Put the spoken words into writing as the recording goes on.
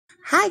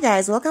Hi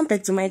guys, welcome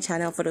back to my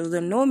channel. For those who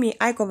don't know me,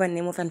 I go by the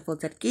name of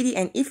Unfiltered Kitty,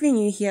 and if you're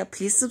new here,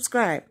 please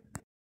subscribe.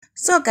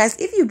 So guys,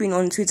 if you've been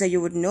on Twitter,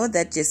 you would know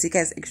that Jessica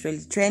is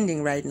actually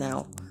trending right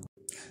now.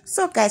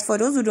 So guys, for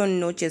those who don't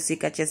know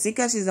Jessica,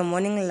 she's a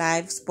morning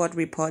live sport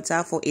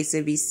reporter for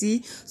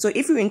sabc. So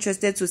if you're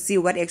interested to see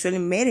what actually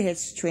made her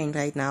trend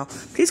right now,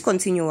 please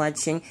continue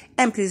watching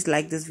and please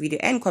like this video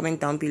and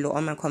comment down below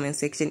on my comment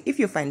section if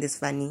you find this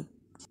funny.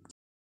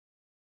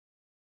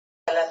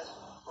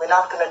 We're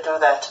not going to do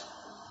that.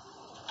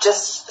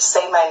 Just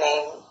say my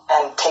name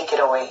and take it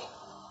away.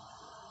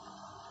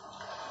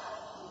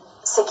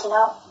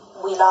 Sakina,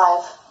 we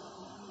live.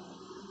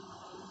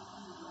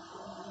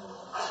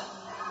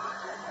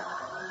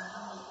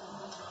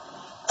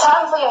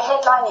 Time for your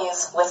headline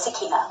news with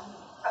Sakina.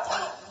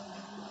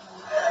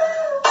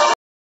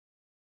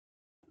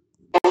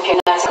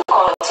 United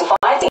call to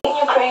fight in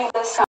Ukraine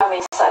this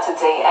coming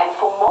Saturday, and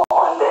for more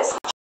on this,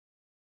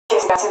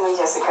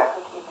 Jessica.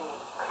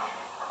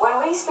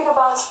 When we speak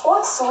about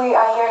sports, we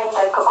are hearing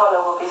that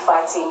Coca-Cola will be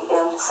fighting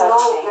in Saturday.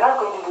 No, you're not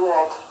going to do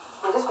that.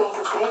 You're just going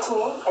to greet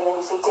me and then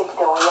you say take it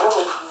away. You're not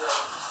going to do that.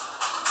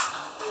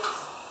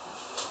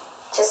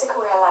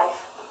 JessicaWearelive.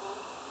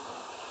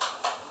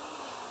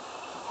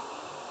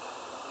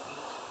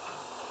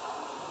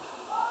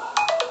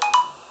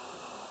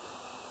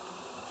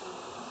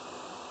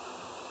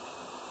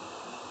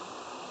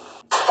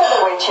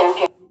 Featherweight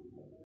champion